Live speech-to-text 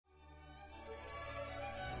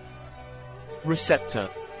Receptor: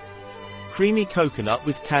 creamy coconut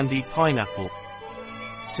with candied pineapple.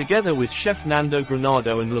 Together with Chef Nando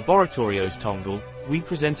Granado and Laboratorios Tongal, we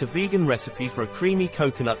present a vegan recipe for a creamy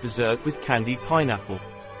coconut dessert with candied pineapple.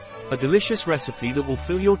 A delicious recipe that will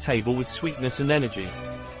fill your table with sweetness and energy.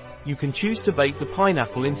 You can choose to bake the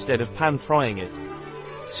pineapple instead of pan frying it.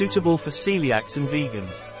 Suitable for celiacs and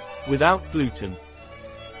vegans. Without gluten.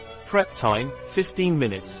 Prep time, 15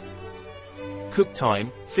 minutes. Cook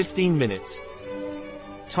time, 15 minutes.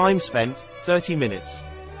 Time spent, 30 minutes.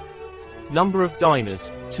 Number of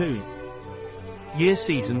diners, 2. Year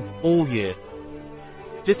season, all year.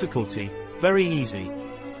 Difficulty, very easy.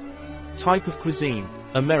 Type of cuisine,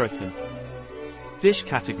 American. Dish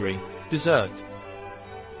category, dessert.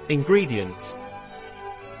 Ingredients: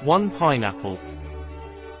 1 pineapple,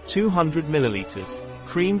 200 milliliters,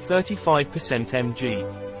 cream 35%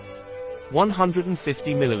 mg,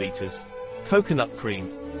 150 milliliters, coconut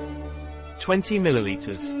cream, 20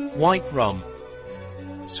 milliliters, white rum,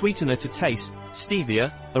 sweetener to taste,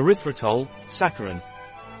 stevia, erythritol, saccharin,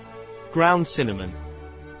 ground cinnamon,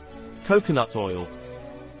 coconut oil,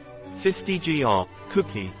 50 gr,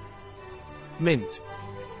 cookie, mint.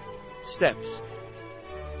 Steps: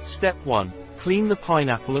 Step 1. Clean the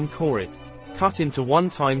pineapple and core it. Cut into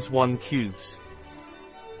 1x1 cubes.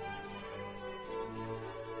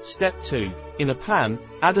 Step 2. In a pan,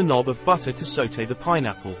 add a knob of butter to sauté the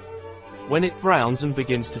pineapple. When it browns and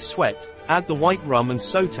begins to sweat, add the white rum and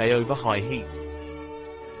sauté over high heat.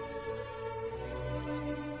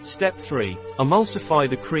 Step 3. Emulsify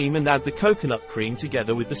the cream and add the coconut cream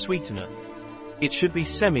together with the sweetener. It should be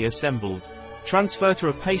semi-assembled. Transfer to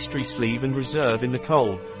a pastry sleeve and reserve in the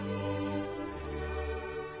cold.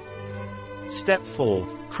 Step 4.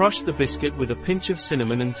 Crush the biscuit with a pinch of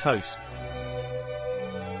cinnamon and toast.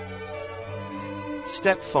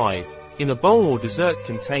 Step 5. In a bowl or dessert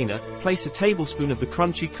container, place a tablespoon of the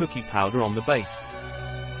crunchy cookie powder on the base.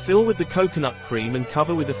 Fill with the coconut cream and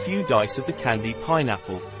cover with a few dice of the candied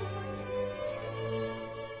pineapple.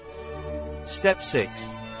 Step 6.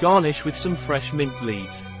 Garnish with some fresh mint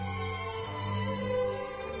leaves.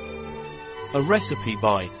 A recipe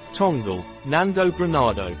by Tongal, Nando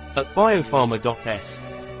Granado, at biopharma.s.